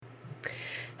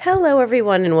Hello,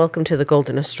 everyone, and welcome to the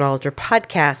Golden Astrologer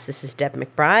Podcast. This is Deb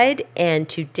McBride, and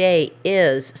today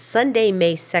is Sunday,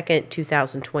 May 2nd,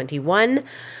 2021,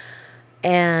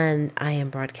 and I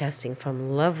am broadcasting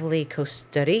from lovely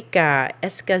Costa Rica,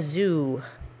 Escazú,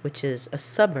 which is a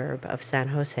suburb of San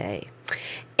Jose.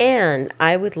 And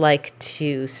I would like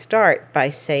to start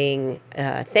by saying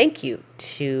thank you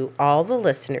to all the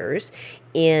listeners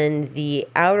in the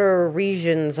outer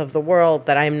regions of the world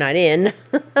that I'm not in,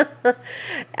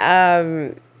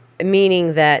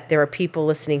 meaning that there are people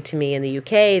listening to me in the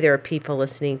UK, there are people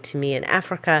listening to me in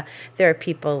Africa, there are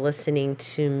people listening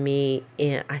to me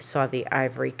in, I saw the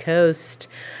Ivory Coast,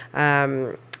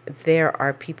 there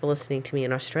are people listening to me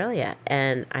in Australia,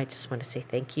 and I just want to say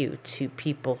thank you to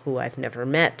people who I've never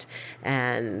met,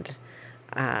 and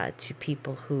to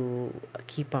people who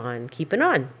keep on keeping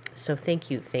on. So thank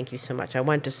you so much. I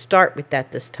wanted to start with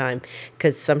that this time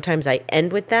because sometimes I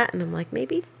end with that and I'm like,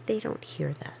 maybe they don't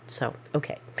hear that. So,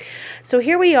 okay. So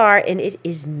here we are, and it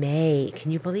is May.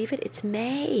 Can you believe it? It's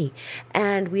May.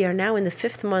 And we are now in the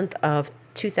 5th month of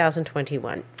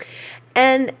 2021.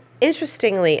 And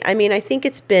interestingly, I think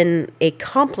it's been a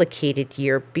complicated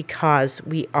year because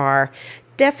we are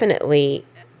definitely,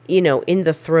 in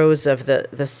the throes of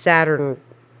the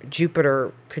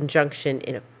Saturn-Jupiter conjunction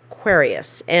in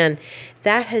Aquarius. And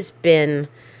that has been,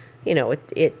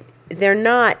 they're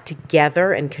not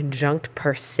together and conjunct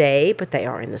per se, but they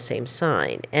are in the same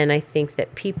sign. And I think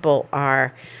that people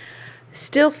are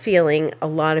still feeling a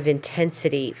lot of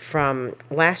intensity from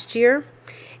last year.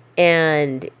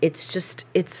 And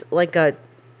it's like a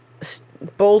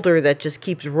boulder that just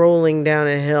keeps rolling down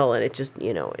a hill, and it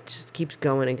just keeps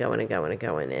going and going and going and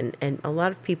going. And a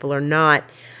lot of people are not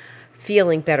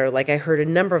feeling better. Like I heard a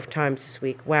number of times this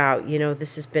week, wow,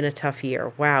 this has been a tough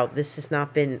year. Wow, this has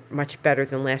not been much better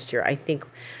than last year. I think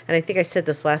I said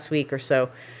this last week or so,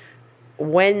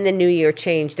 when the new year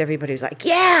changed, everybody was like,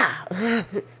 yeah,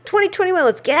 2021,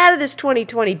 let's get out of this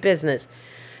 2020 business.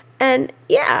 And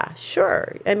yeah,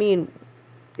 sure.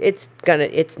 It's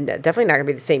definitely not gonna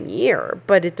be the same year,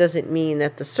 but it doesn't mean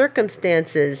that the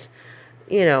circumstances,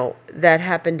 that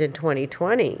happened in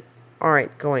 2020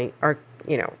 aren't going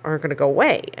to go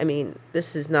away.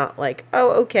 This is not like,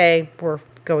 oh, okay, we're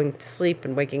going to sleep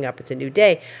and waking up, it's a new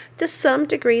day. To some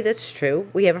degree, that's true.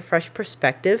 We have a fresh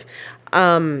perspective.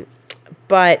 But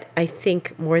I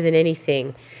think more than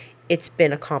anything, it's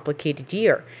been a complicated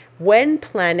year. When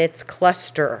planets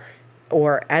cluster,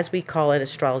 or as we call in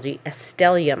astrology, a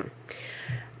stellium,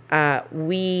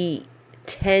 we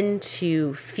tend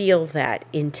to feel that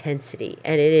intensity,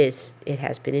 and it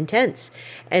has been intense.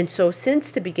 And so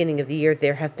since the beginning of the year,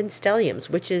 there have been stelliums,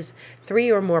 which is 3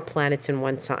 or more planets in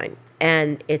one sign.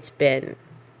 And it's been,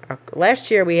 last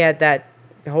year we had the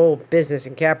whole business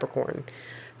in Capricorn,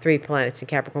 3 planets in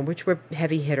Capricorn, which were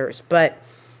heavy hitters. But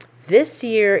this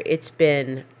year it's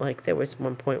been like, there was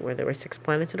one point where there were 6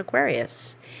 planets in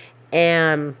Aquarius.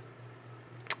 And,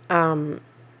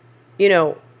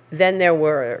 then there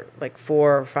were like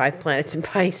 4 or 5 planets in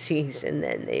Pisces, and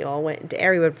then they all went into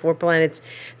Aries. We had 4 planets,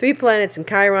 3 planets in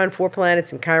Chiron, 4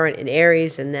 planets in Chiron in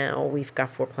Aries, and now we've got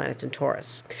 4 planets in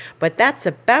Taurus. But that's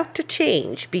about to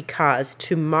change because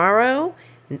tomorrow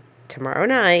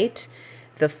night,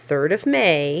 the 3rd of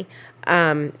May,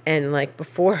 and like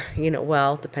before,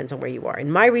 depends on where you are.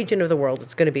 In my region of the world,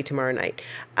 it's going to be tomorrow night.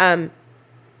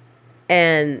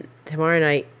 And tomorrow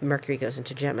night, Mercury goes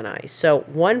into Gemini. So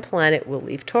 1 planet will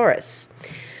leave Taurus.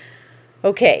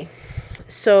 Okay,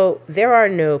 so there are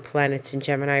no planets in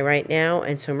Gemini right now.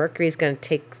 And so Mercury is going to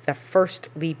take the first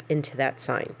leap into that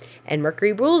sign. And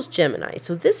Mercury rules Gemini.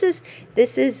 So this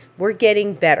is we're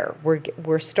getting better.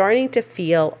 We're starting to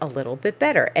feel a little bit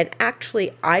better. And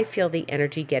actually, I feel the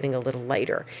energy getting a little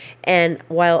lighter. And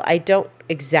while I don't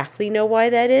exactly know why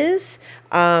that is,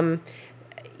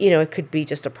 it could be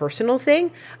just a personal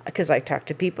thing, because I talk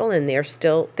to people and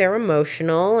they're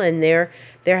emotional and they're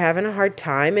having a hard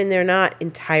time, and they're not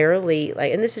entirely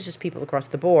like, and this is just people across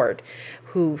the board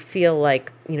who feel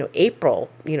like, April,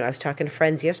 I was talking to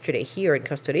friends yesterday here in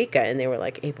Costa Rica, and they were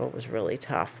like, April was really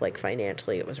tough. Like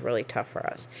financially, it was really tough for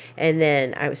us. And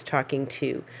then I was talking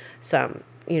to some,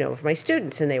 of my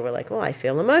students, and they were like, well, I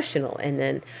feel emotional. And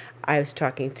then I was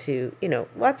talking to,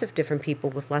 lots of different people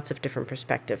with lots of different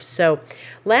perspectives. So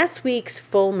last week's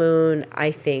full moon, I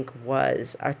think,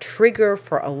 was a trigger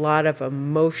for a lot of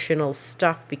emotional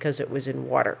stuff because it was in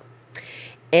water.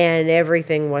 And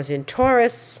everything was in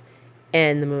Taurus,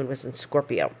 and the moon was in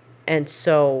Scorpio. And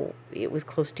so it was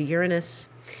close to Uranus.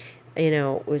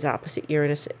 It was opposite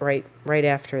Uranus right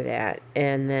after that,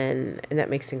 and that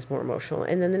makes things more emotional.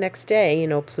 And then the next day,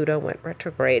 Pluto went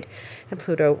retrograde, and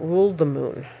Pluto ruled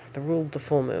the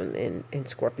full moon in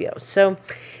Scorpio. So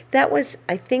that was,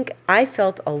 I think, I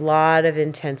felt a lot of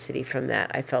intensity from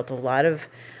that. I felt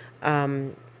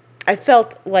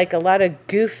like a lot of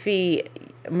goofy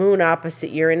moon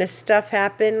opposite Uranus stuff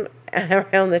happened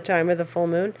around the time of the full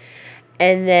moon,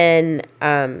 and then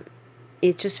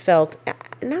it just felt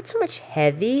not so much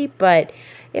heavy, but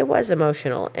it was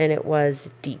emotional and it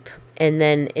was deep. And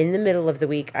then in the middle of the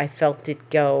week, I felt it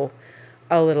go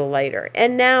a little lighter.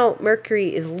 And now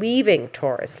Mercury is leaving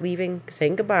Taurus,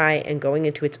 saying goodbye and going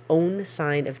into its own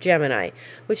sign of Gemini,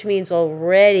 which means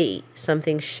already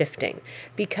something's shifting.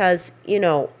 Because,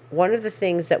 one of the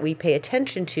things that we pay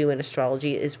attention to in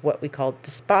astrology is what we call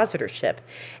dispositorship.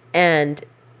 And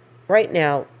right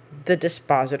now, the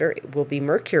dispositor will be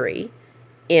Mercury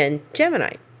in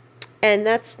Gemini. And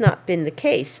that's not been the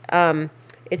case.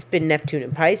 It's been Neptune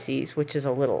in Pisces, which is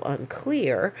a little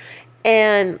unclear.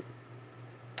 And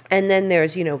then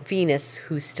there's, Venus,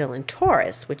 who's still in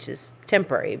Taurus, which is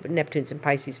temporary, but Neptune's in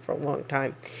Pisces for a long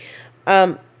time.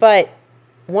 But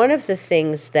one of the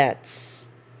things that's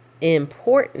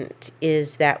important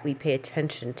is that we pay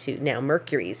attention to now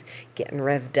Mercury's getting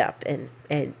revved up and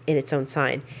in its own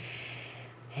sign.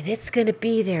 And it's going to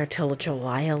be there till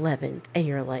July 11th. And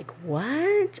you're like,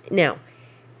 what? Now,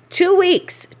 2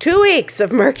 weeks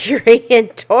of Mercury in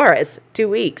Taurus, 2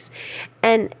 weeks.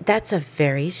 And that's a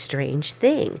very strange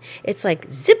thing. It's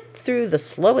like zip through the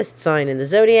slowest sign in the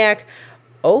zodiac.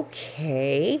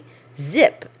 Okay,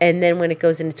 zip. And then when it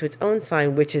goes into its own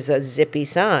sign, which is a zippy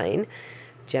sign,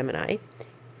 Gemini,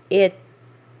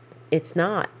 it's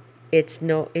not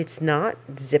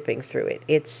zipping through it.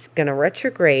 It's going to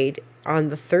retrograde on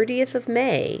the 30th of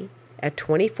May at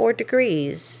 24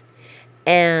 degrees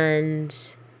and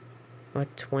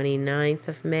 29th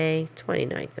of May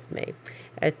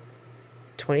at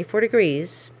 24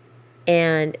 degrees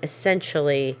and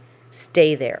essentially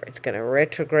stay there. It's going to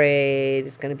retrograde.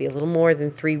 It's going to be a little more than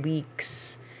 3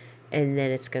 weeks, and then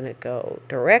it's going to go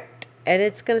direct, and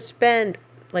it's going to spend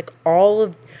like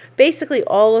basically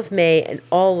all of May and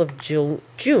all of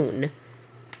June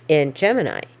in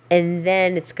Gemini. And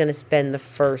then it's going to spend the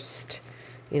first,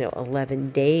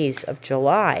 11 days of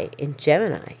July in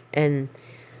Gemini. And,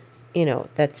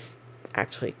 that's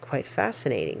actually quite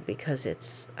fascinating because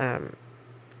it's going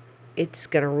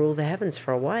to rule the heavens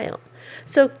for a while.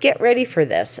 So get ready for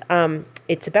this.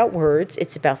 It's about words.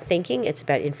 It's about thinking. It's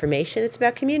about information. It's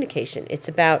about communication. It's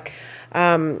about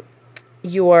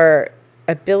your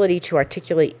ability to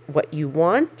articulate what you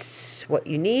want, what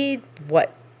you need,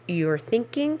 what you're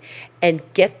thinking, and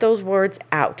get those words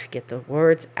out. Get the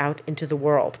words out into the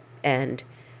world and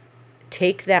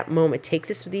take that moment. Take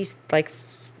these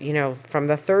from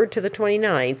the 3rd to the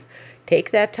 29th.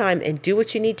 Take that time and do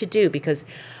what you need to do, because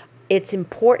it's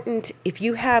important. If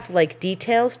you have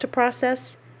details to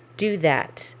process, do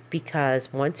that,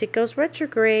 because once it goes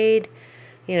retrograde,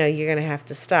 you're going to have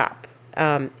to stop.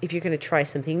 If you're going to try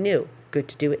something new, good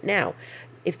to do it now.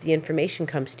 If the information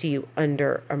comes to you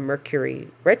under a Mercury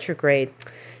retrograde,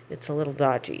 it's a little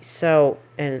dodgy. So,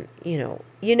 and you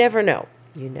never know.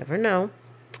 You never know.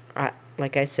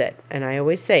 Like I said, and I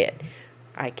always say it,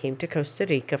 I came to Costa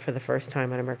Rica for the first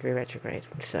time on a Mercury retrograde.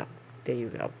 So there you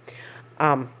go.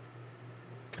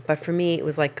 But for me, it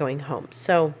was like going home.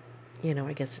 So,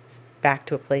 I guess it's back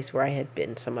to a place where I had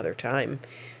been some other time,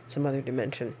 some other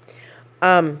dimension.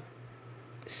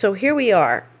 So here we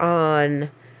are on,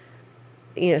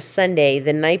 Sunday,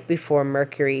 the night before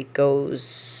Mercury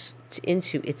goes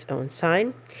into its own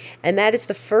sign. And that is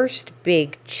the first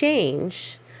big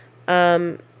change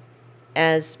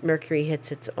as Mercury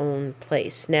hits its own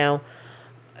place. Now,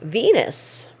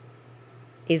 Venus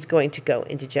is going to go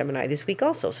into Gemini this week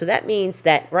also. So that means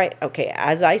that,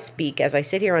 as I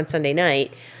sit here on Sunday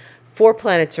night, 4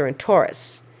 planets are in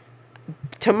Taurus.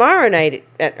 Tomorrow night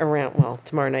at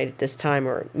this time,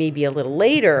 or maybe a little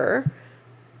later,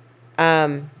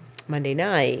 Monday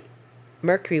night,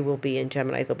 Mercury will be in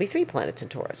Gemini. There'll be 3 planets in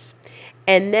Taurus.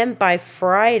 And then by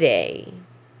Friday,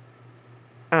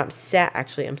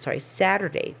 Saturday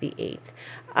the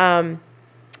 8th,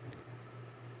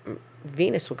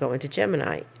 Venus will go into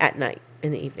Gemini at night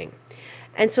in the evening.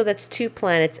 And so that's 2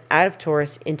 planets out of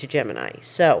Taurus into Gemini.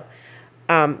 So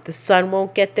the sun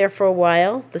won't get there for a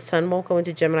while. The sun won't go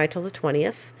into Gemini till the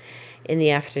 20th in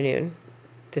the afternoon,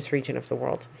 this region of the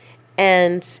world.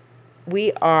 And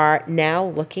we are now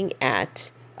looking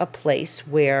at a place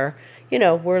where,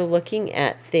 we're looking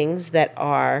at things that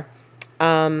are,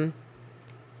 a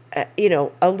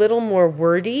little more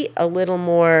wordy, a little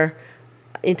more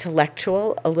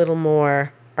intellectual, a little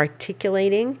more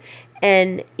articulating.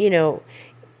 And,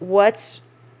 what's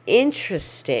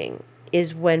interesting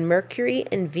is when Mercury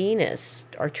and Venus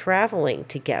are traveling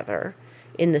together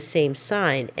in the same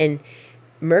sign, and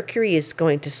Mercury is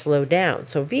going to slow down.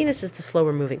 So Venus is the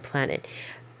slower moving planet.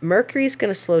 Mercury is going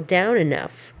to slow down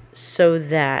enough so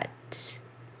that,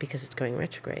 because it's going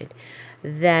retrograde,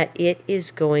 that it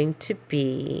is going to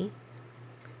be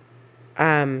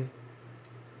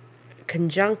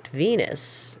conjunct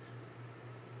Venus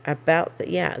about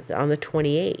on the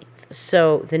 28th.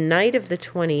 So the night of the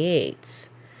 28th,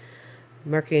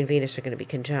 Mercury and Venus are going to be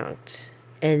conjunct.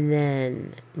 And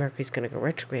then Mercury's going to go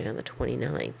retrograde on the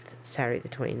 29th, Saturday the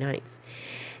 29th.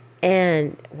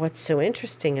 And what's so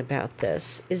interesting about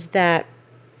this is that,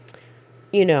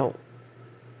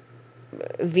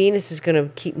 Venus is going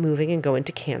to keep moving and go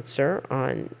into Cancer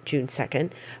on June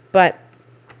 2nd. But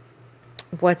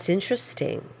what's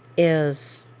interesting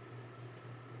is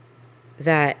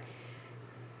that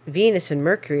Venus and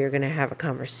Mercury are going to have a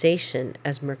conversation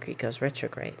as Mercury goes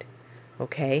retrograde.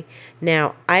 Okay?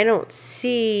 Now, I don't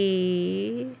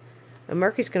see...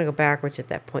 Mercury's going to go backwards at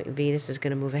that point, and Venus is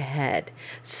going to move ahead.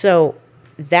 So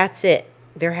that's it.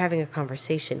 They're having a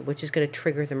conversation, which is going to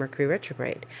trigger the Mercury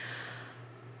retrograde.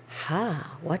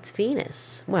 What's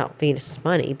Venus? Well, Venus is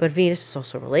money, but Venus is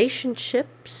also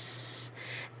relationships,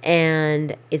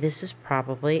 and this is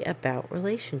probably about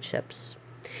relationships.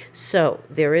 So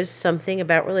there is something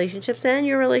about relationships and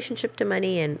your relationship to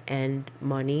money and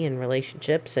money and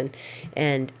relationships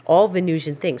and all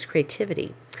Venusian things,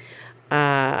 creativity,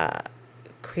 the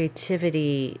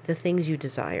things you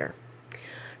desire.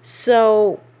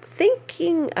 So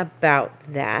thinking about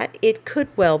that, it could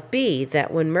well be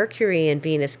that when Mercury and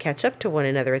Venus catch up to one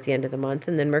another at the end of the month,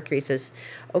 and then Mercury says,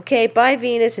 okay, bye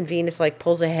Venus, and Venus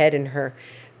pulls ahead in her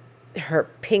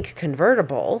pink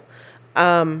convertible,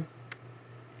 Mercury's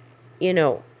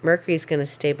going to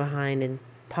stay behind and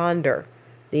ponder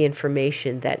the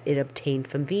information that it obtained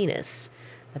from Venus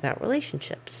about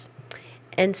relationships.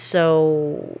 And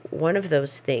so one of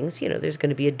those things, there's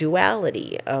going to be a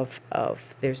duality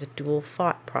there's a dual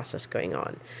thought process going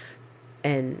on,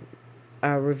 and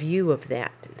a review of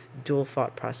that dual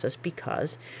thought process,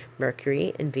 because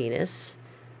Mercury and Venus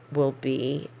will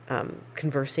be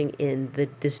conversing in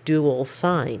this dual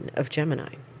sign of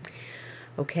Gemini.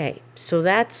 Okay, so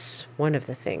that's one of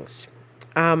the things.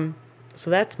 So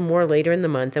that's more later in the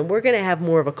month, and we're going to have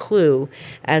more of a clue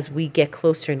as we get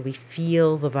closer and we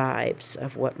feel the vibes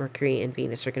of what Mercury and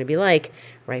Venus are going to be like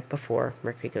right before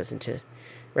Mercury goes into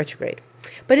retrograde.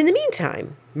 But in the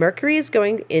meantime, Mercury is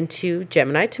going into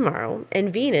Gemini tomorrow,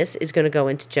 and Venus is going to go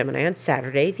into Gemini on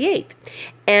Saturday the 8th.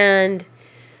 And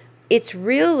it's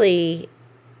really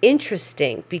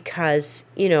interesting because,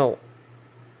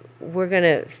 we're going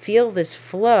to feel this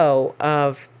flow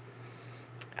of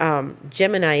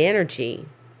Gemini energy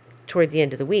toward the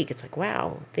end of the week. It's like,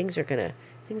 wow, things are gonna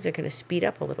speed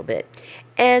up a little bit.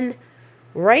 And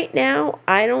right now,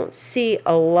 I don't see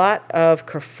a lot of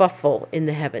kerfuffle in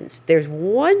the heavens. There's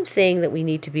one thing that we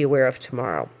need to be aware of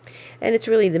tomorrow, and it's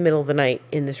really the middle of the night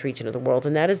in this region of the world,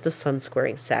 and that is the sun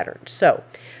squaring Saturn. So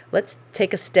let's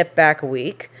take a step back a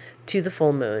week to the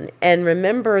full moon, and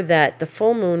remember that the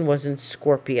full moon was in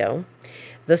Scorpio,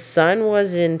 the sun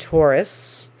was in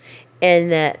Taurus,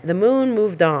 and that the moon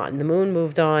moved on. The moon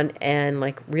moved on and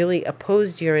really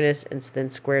opposed Uranus and then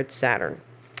squared Saturn.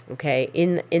 Okay,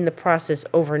 in the process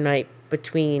overnight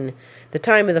between the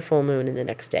time of the full moon and the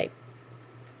next day.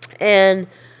 And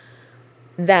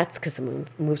that's because the moon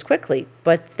moves quickly.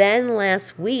 But then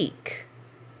last week,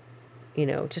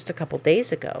 just a couple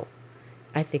days ago,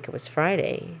 I think it was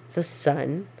Friday, the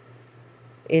sun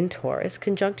in Taurus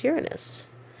conjunct Uranus.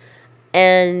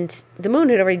 And the moon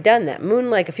had already done that.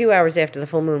 Moon, a few hours after the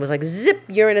full moon, was like, zip,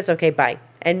 Uranus, okay, bye.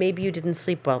 And maybe you didn't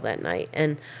sleep well that night.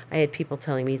 And I had people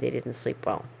telling me they didn't sleep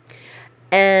well.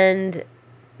 And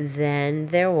then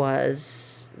there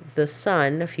was the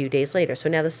sun a few days later. So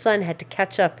now the sun had to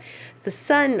catch up. The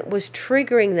sun was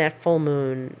triggering that full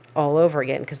moon all over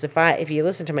again. Because if you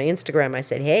listen to my Instagram, I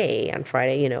said, hey, on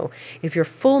Friday, if your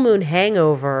full moon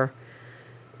hangover,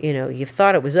 you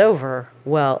thought it was over.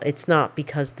 Well, it's not,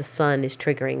 because the sun is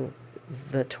triggering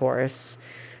the Taurus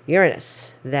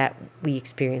Uranus that we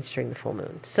experienced during the full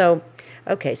moon. So,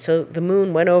 okay, so the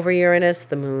moon went over Uranus.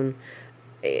 The moon,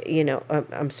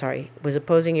 was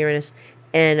opposing Uranus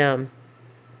and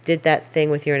did that thing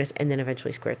with Uranus and then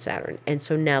eventually squared Saturn. And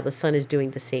so now the sun is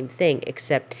doing the same thing,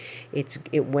 except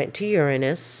it went to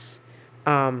Uranus.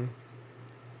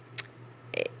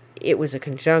 It was a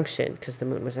conjunction because the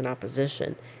moon was in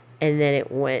opposition. And then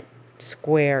it went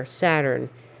square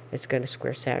Saturn. It's going to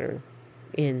square Saturn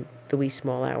in the wee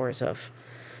small hours of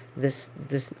this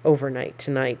overnight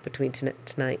tonight, between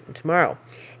tonight and tomorrow.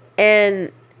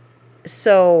 And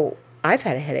so I've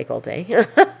had a headache all day.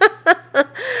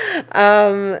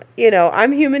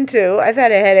 I'm human too. I've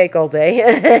had a headache all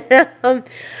day.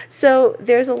 So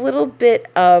there's a little bit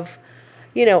of,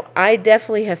 I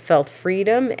definitely have felt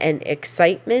freedom and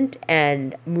excitement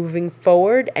and moving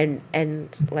forward and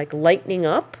like lightening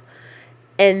up.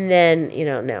 And then,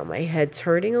 now my head's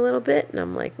hurting a little bit and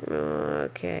I'm like, oh,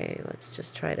 okay, let's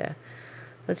just try to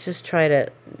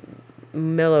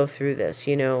mellow through this,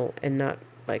 and not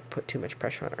like put too much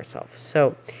pressure on ourselves.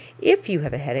 So if you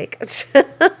have a headache, it's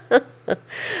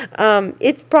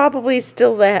probably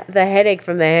still the headache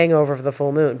from the hangover of the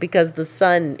full moon, because the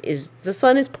sun is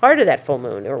part of that full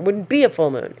moon, or it wouldn't be a full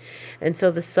moon. And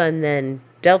so the sun then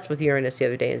dealt with Uranus the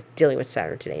other day and is dealing with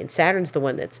Saturn today. And Saturn's the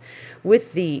one that's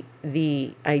with the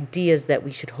ideas that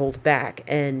we should hold back.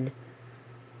 And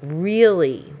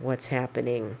really what's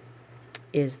happening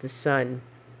is the sun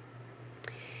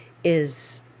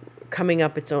is coming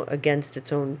up against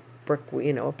its own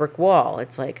a brick wall.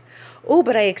 It's like, oh,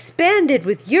 but I expanded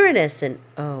with Uranus, and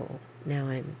oh, now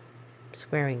I'm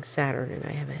squaring Saturn and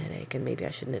I have a headache, and maybe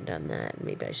I shouldn't have done that, and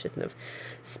maybe I shouldn't have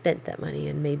spent that money,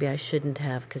 and maybe I shouldn't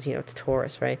have, because it's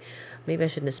Taurus, right? Maybe I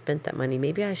shouldn't have spent that money.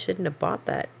 Maybe I shouldn't have bought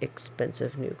that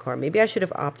expensive new car. Maybe I should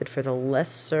have opted for the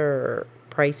lesser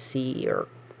pricey or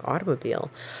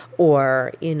automobile,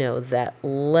 or that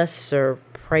lesser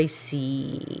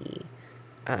pricey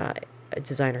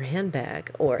designer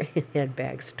handbag, or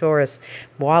handbags, Taurus,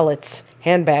 wallets,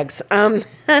 handbags,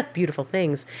 beautiful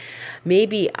things.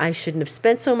 Maybe I shouldn't have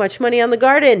spent so much money on the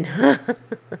garden.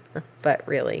 But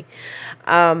really,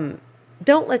 don't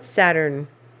let Saturn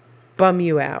bum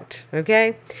you out,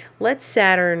 okay? Let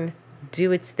Saturn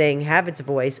do its thing, have its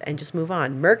voice, and just move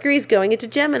on. Mercury's going into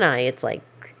Gemini. It's like,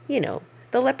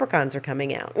 the leprechauns are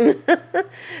coming out.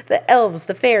 The elves,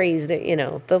 the fairies, the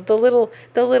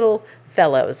little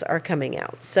fellows are coming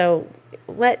out. So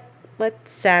let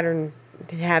Saturn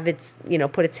have its,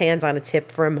 put its hands on its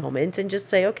hip for a moment and just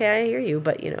say, okay, I hear you,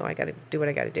 but I got to do what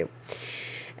I got to do.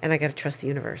 And I got to trust the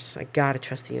universe. I got to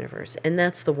trust the universe. And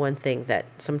that's the one thing that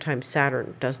sometimes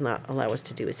Saturn does not allow us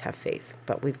to do, is have faith.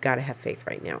 But we've got to have faith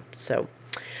right now. So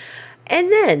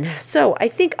I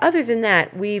think other than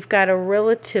that, we've got a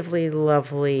relatively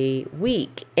lovely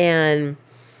week. And,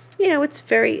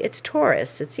 it's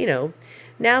Taurus. It's,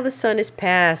 now the sun is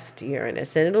past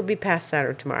Uranus, and it'll be past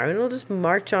Saturn tomorrow. And it'll just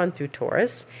march on through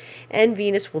Taurus. And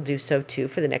Venus will do so too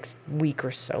for the next week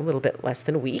or so, a little bit less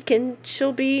than a week. And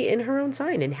she'll be in her own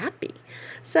sign and happy.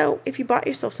 So if you bought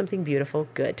yourself something beautiful,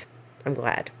 good. I'm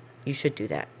glad. You should do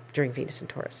that during Venus and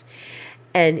Taurus.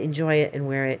 And enjoy it and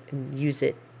wear it and use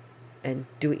it and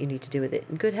do what you need to do with it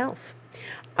in good health.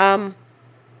 In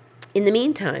the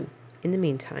meantime,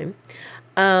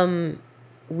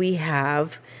 we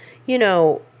have,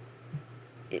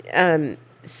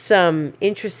 some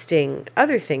interesting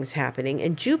other things happening,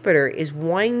 and Jupiter is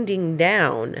winding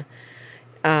down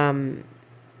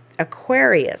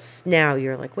Aquarius. Now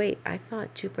you're like, wait, I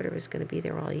thought Jupiter was going to be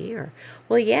there all year.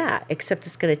 Well, yeah, except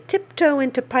it's going to tiptoe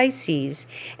into Pisces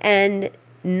and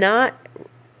not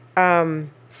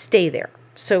stay there.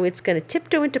 So it's going to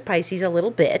tiptoe into Pisces a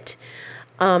little bit,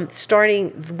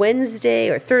 starting Thursday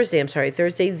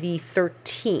the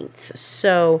 13th.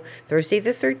 So Thursday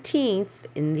the 13th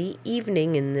in the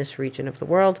evening in this region of the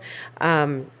world,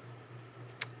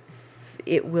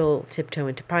 it will tiptoe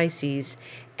into Pisces,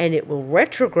 and it will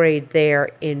retrograde there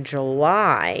in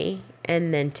July,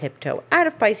 and then tiptoe out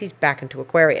of Pisces back into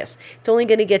Aquarius. It's only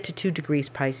going to get to 2 degrees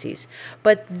Pisces.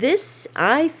 But this,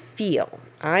 I feel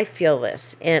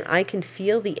this, and I can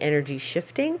feel the energy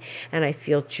shifting, and I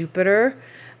feel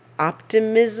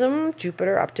optimistic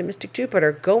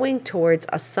Jupiter going towards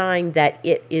a sign that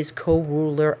it is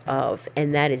co-ruler of,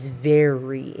 and that is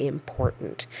very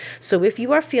important. So if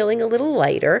you are feeling a little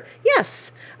lighter,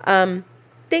 yes,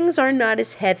 things are not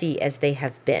as heavy as they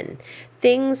have been.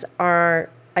 Things are,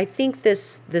 I think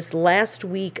this last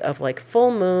week of like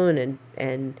full moon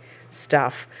and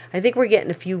stuff, I think we're getting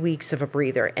a few weeks of a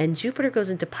breather. And Jupiter goes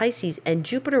into Pisces, and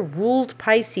Jupiter ruled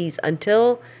Pisces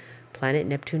until planet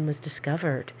Neptune was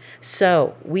discovered.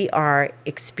 So we are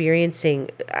experiencing,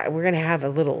 we're going to have a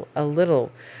little,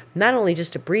 not only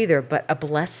just a breather, but a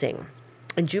blessing.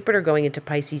 And Jupiter going into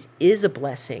Pisces is a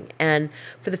blessing. And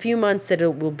for the few months that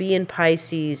it will be in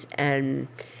Pisces and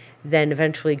then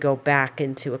eventually go back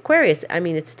into Aquarius, I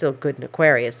mean, it's still good in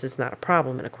Aquarius. It's not a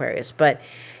problem in Aquarius, but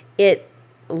it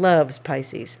loves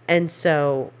Pisces. And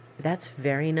so that's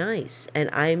very nice. And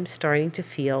I'm starting to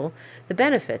feel the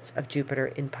benefits of Jupiter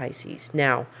in Pisces.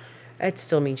 Now, It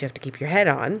still means you have to keep your head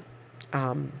on.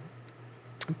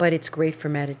 But it's great for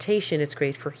meditation. It's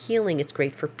great for healing. It's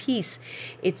great for peace.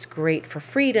 It's great for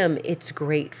freedom. It's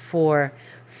great for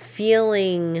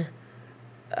feeling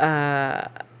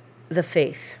the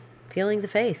faith. Feeling the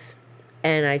faith.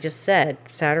 And I just said,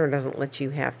 Saturn doesn't let you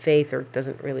have faith, or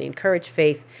doesn't really encourage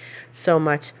faith so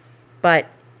much. But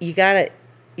you gotta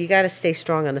stay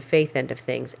strong on the faith end of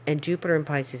things. And Jupiter in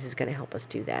Pisces is going to help us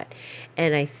do that.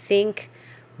 And I think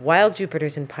while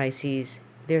Jupiter's in Pisces,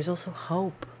 there's also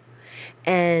hope.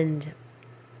 And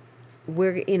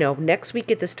we're, next week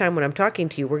at this time when I'm talking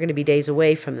to you, we're going to be days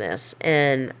away from this.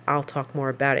 And I'll talk more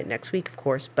about it next week, of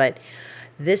course. But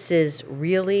this is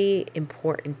really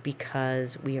important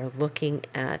because we are looking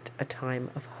at a time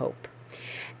of hope.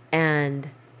 And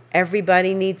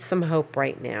everybody needs some hope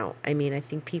right now. I mean, I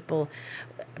think people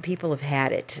have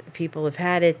had it. People have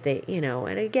had it. They,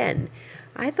 and again,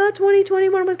 I thought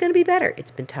 2021 was going to be better.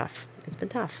 It's been tough.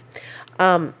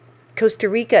 Costa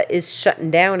Rica is shutting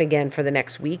down again for the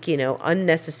next week,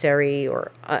 unnecessary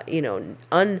or,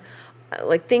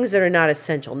 like things that are not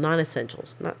essential,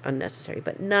 non-essentials, not unnecessary,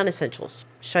 but non-essentials,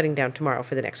 shutting down tomorrow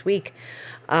for the next week,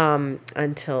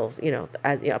 until,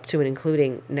 up to and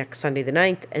including next Sunday the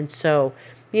 9th. And so,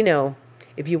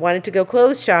 if you wanted to go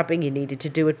clothes shopping, you needed to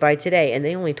do it by today. And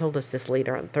they only told us this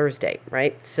later on Thursday,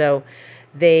 right? So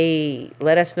they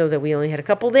let us know that we only had a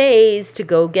couple days to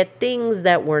go get things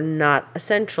that were not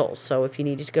essential. So if you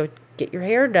needed to go get your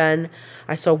hair done,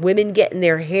 I saw women getting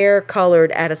their hair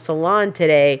colored at a salon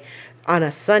today on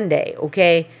a Sunday,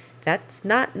 okay? That's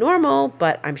not normal,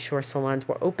 but I'm sure salons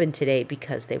were open today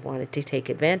because they wanted to take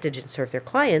advantage and serve their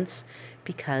clients,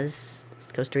 because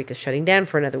Costa Rica is shutting down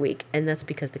for another week, and that's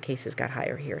because the cases got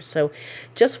higher here. So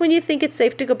just when you think it's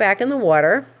safe to go back in the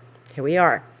water, here we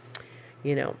are,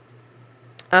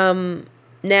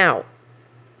 Now,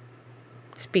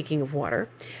 speaking of water,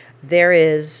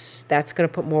 that's going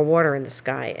to put more water in the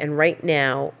sky. And right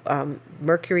now,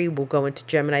 Mercury will go into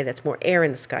Gemini. That's more air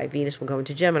in the sky. Venus will go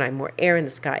into Gemini, more air in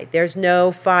the sky. There's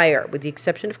no fire, with the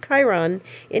exception of Chiron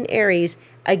in Aries.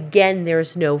 Again,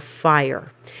 there's no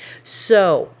fire.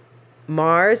 So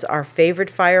Mars, our favorite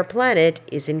fire planet,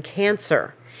 is in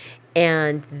Cancer,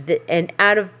 and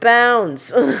out of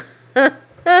bounds.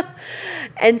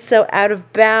 And so out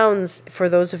of bounds, for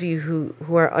those of you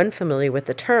who are unfamiliar with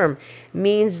the term,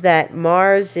 means that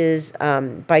Mars is,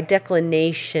 by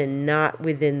declination, not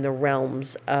within the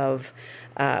realms of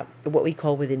what we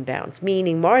call within bounds.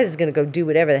 Meaning Mars is going to go do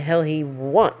whatever the hell he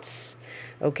wants.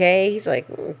 Okay? He's like,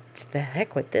 the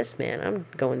heck with this, man. I'm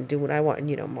going to do what I want.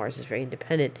 And, Mars is very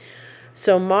independent.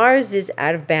 So Mars is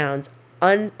out of bounds,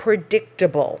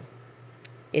 unpredictable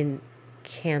in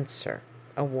Cancer,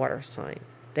 a water sign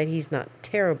that he's not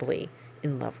terribly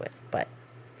in love with, but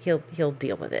he'll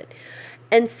deal with it.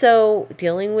 And so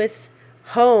dealing with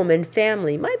home and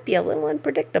family might be a little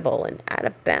unpredictable and out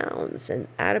of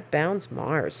bounds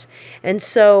Mars. And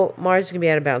so Mars is going to be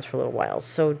out of bounds for a little while.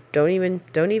 So don't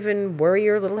even worry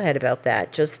your little head about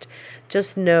that.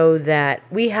 Just know that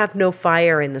we have no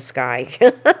fire in the sky.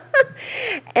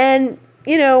 And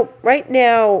right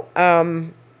now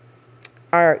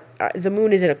the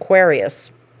moon is in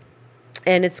Aquarius.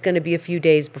 And it's going to be a few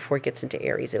days before it gets into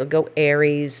Aries. It'll go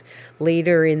Aries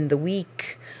later in the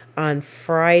week. On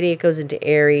Friday, it goes into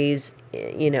Aries,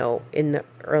 in the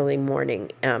early morning.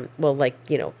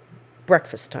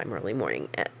 Breakfast time, early morning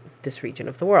at this region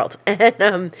of the world.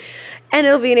 And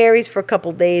it'll be in Aries for a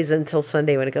couple days until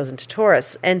Sunday when it goes into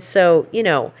Taurus. And so,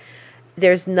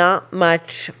 there's not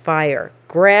much fire.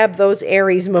 Grab those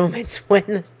Aries moments when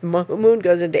the moon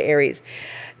goes into Aries.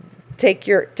 Take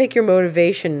your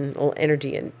motivational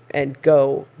energy and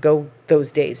go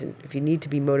those days. And if you need to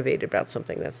be motivated about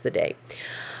something, that's the day.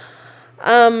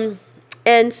 And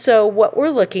so what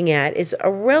we're looking at is a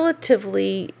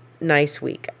relatively nice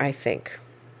week, I think,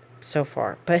 so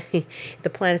far. But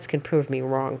the planets can prove me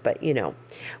wrong. But,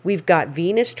 we've got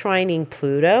Venus trining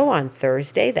Pluto on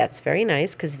Thursday. That's very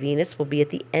nice because Venus will be at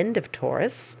the end of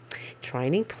Taurus,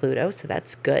 trining Pluto. So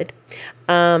that's good.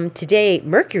 Today,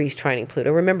 Mercury's trining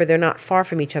Pluto. Remember, they're not far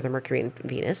from each other, Mercury and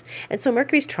Venus. And so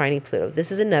Mercury's trining Pluto.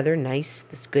 This is another nice,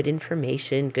 this good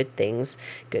information, good things,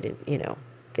 good,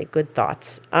 good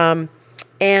thoughts.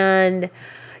 And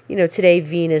today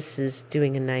Venus is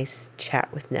doing a nice chat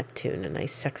with Neptune, a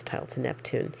nice sextile to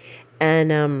Neptune.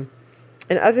 And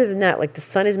other than that, like the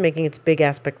sun is making its big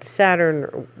aspect to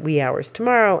Saturn wee hours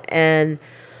tomorrow. And,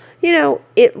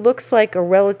 it looks like a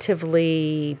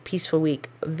relatively peaceful week.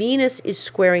 Venus is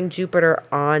squaring Jupiter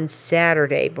on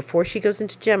Saturday. Before she goes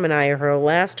into Gemini, her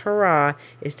last hurrah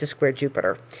is to square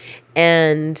Jupiter.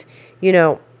 And,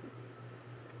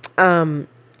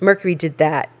 Mercury did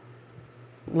that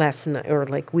last night, or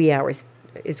like wee hours.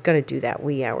 It's going to do that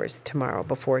wee hours tomorrow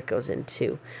before it goes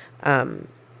into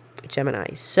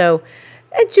Gemini. So,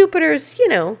 and Jupiter's,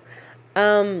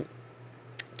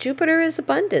 Jupiter is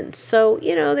abundance. So,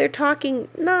 they're talking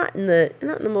not in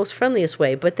the most friendliest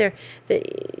way, but they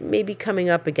may be coming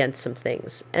up against some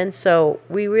things. And so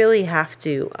we really have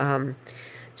to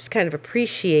just kind of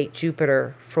appreciate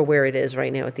Jupiter for where it is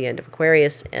right now at the end of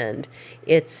Aquarius and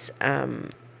its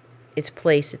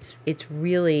place. It's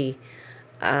really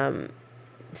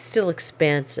still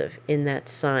expansive in that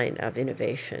sign of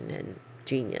innovation and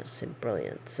genius and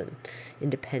brilliance and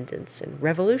independence and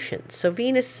revolution. So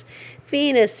Venus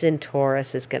in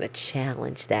Taurus is going to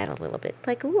challenge that a little bit.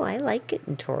 Like, oh, I like it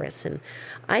in Taurus, and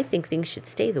I think things should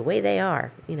stay the way they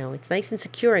are. It's nice and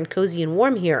secure and cozy and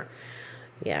warm here.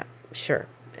 Yeah, sure.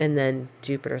 And then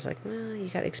Jupiter's like, well, you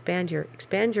got to expand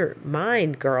your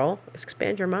mind, girl.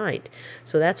 Expand your mind.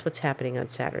 So that's what's happening on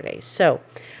Saturday. So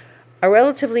a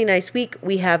relatively nice week.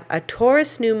 We have a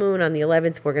Taurus new moon on the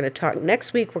 11th. We're going to talk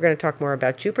next week. We're going to talk more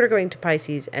about Jupiter going to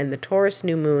Pisces and the Taurus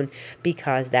new moon,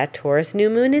 because that Taurus new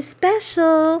moon is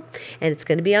special and it's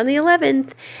going to be on the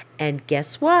 11th. And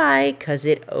guess why? Because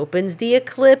it opens the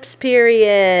eclipse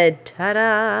period.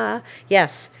 Ta-da!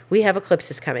 Yes, we have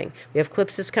eclipses coming. We have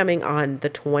eclipses coming on the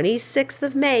 26th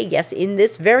of May. Yes, in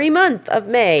this very month of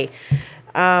May.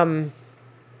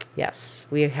 Yes,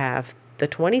 we have the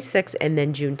 26th, and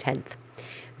then June 10th,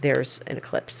 there's an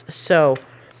eclipse. So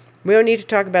we don't need to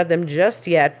talk about them just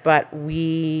yet, but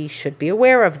we should be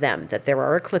aware of them, that there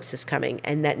are eclipses coming,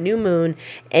 and that new moon,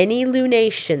 any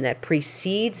lunation that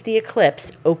precedes the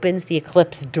eclipse opens the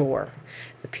eclipse door.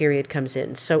 The period comes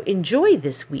in. So enjoy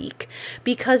this week,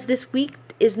 because this week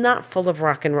is not full of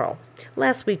rock and roll.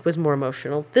 Last week was more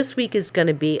emotional. This week is going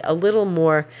to be a little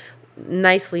more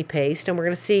nicely paced, and we're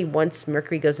going to see once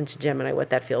Mercury goes into Gemini what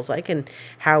that feels like and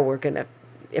how we're going to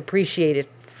appreciate it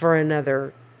for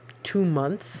another 2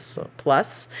 months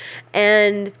plus,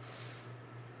 and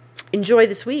enjoy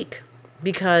this week,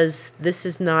 because this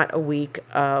is not a week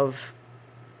of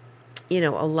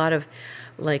a lot of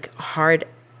like hard,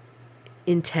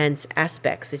 intense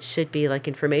aspects. It should be like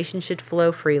information should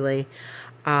flow freely.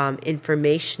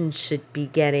 Information should be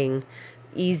getting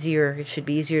easier. It should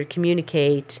be easier to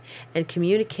communicate, and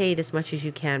communicate as much as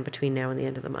you can between now and the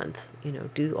end of the month.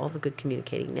 Do all the good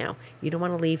communicating now. You don't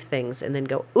want to leave things and then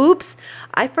go, oops,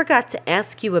 I forgot to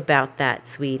ask you about that,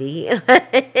 sweetie. And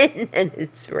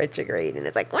it's retrograde and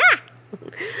it's like, wah!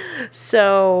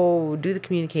 So do the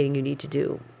communicating you need to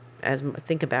do.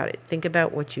 Think about it. Think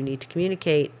about what you need to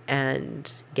communicate and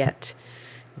get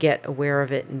aware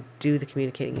of it, and do the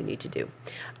communicating you need to do.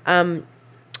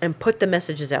 And put the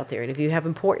messages out there. And if you have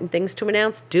important things to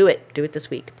announce, do it. Do it this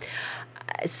week.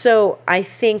 So I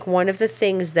think one of the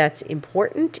things that's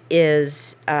important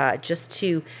is just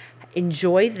to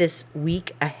enjoy this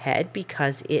week ahead,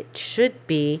 because it should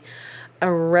be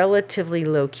a relatively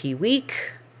low-key week.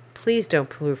 Please don't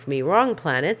prove me wrong,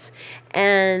 planets.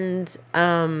 And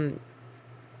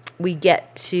we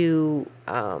get to,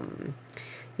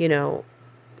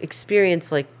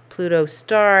 experience like Pluto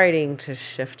starting to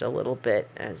shift a little bit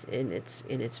as in its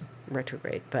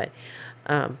retrograde, but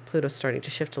Pluto's starting to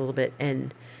shift a little bit,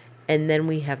 and then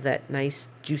we have that nice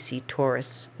juicy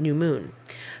Taurus new moon.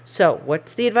 So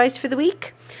what's the advice for the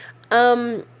week?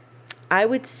 I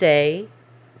would say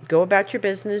go about your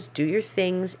business, do your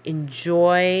things,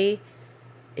 enjoy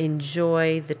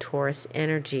the Taurus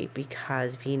energy,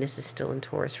 because Venus is still in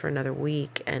Taurus for another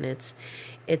week, and it's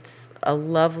a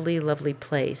lovely, lovely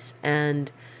place.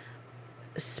 And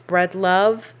spread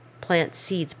love, plant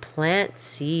seeds.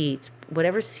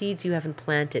 Whatever seeds you haven't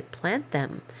planted, plant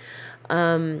them.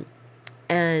 And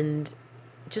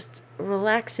just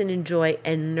relax and enjoy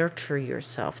and nurture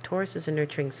yourself. Taurus is a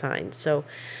nurturing sign. So,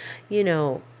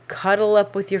 cuddle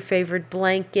up with your favorite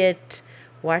blanket,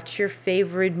 watch your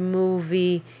favorite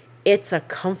movie. It's a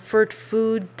comfort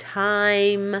food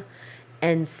time.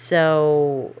 And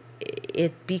so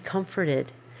be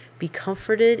comforted. Be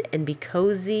comforted and be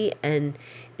cozy and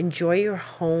enjoy your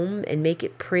home and make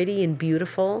it pretty and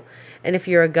beautiful. And if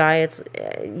you're a guy, it's,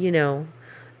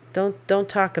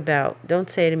 don't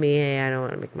say to me, hey, I don't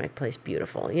want to make my place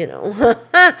beautiful,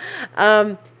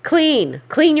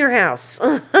 clean your house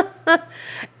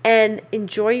and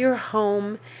enjoy your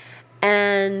home,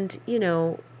 and,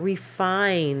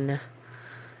 refine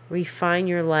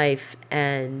your life,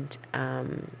 and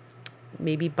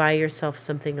maybe buy yourself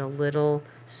something a little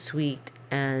sweet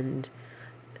and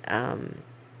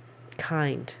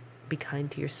kind. Be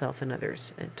kind to yourself and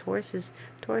others. And Tauruses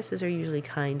are usually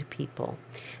kind people.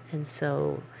 And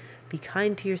so be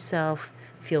kind to yourself,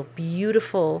 feel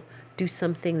beautiful. Do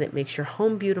something that makes your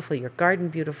home beautiful, your garden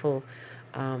beautiful.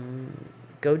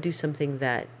 Go do something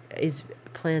that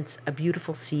plants a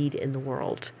beautiful seed in the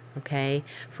world, okay,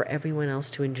 for everyone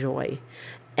else to enjoy.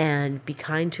 And be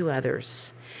kind to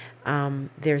others.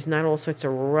 There's not all sorts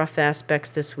of rough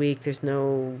aspects this week. There's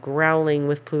no growling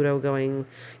with Pluto going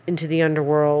into the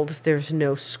underworld. There's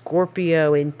no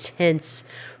Scorpio intense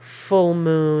full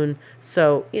moon.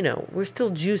 So, we're still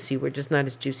juicy. We're just not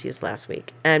as juicy as last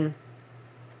week. And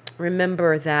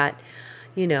remember that,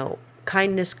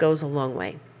 kindness goes a long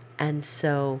way. And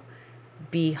so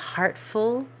be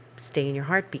heartful, stay in your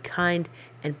heart, be kind,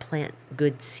 and plant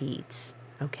good seeds.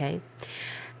 Okay?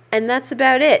 And that's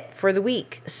about it for the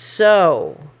week.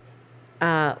 So,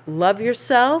 love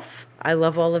yourself. I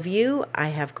love all of you. I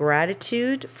have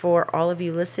gratitude for all of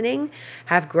you listening.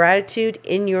 Have gratitude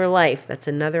in your life. That's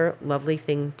another lovely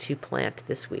thing to plant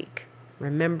this week.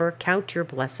 Remember, count your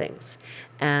blessings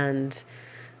and,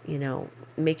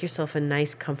 make yourself a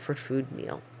nice comfort food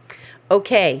meal.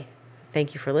 Okay.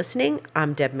 Thank you for listening.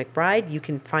 I'm Deb McBride. You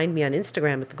can find me on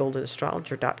Instagram at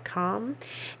thegoldenastrologer.com.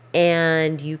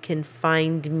 And you can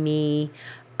find me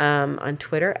on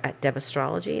Twitter at Deb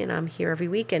Astrology. And I'm here every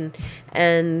week. And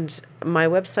my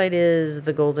website is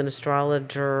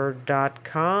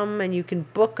thegoldenastrologer.com. And you can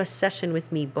book a session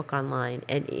with me, book online.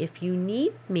 And if you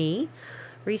need me,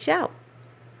 reach out.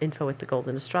 Info at The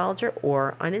Golden Astrologer,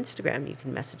 or on Instagram. You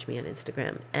can message me on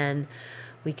Instagram. And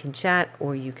we can chat,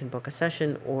 or you can book a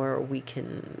session, or we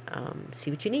can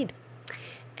see what you need.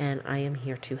 And I am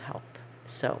here to help.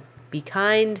 So be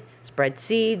kind, spread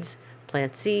seeds,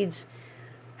 plant seeds,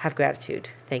 have gratitude.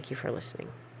 Thank you for listening.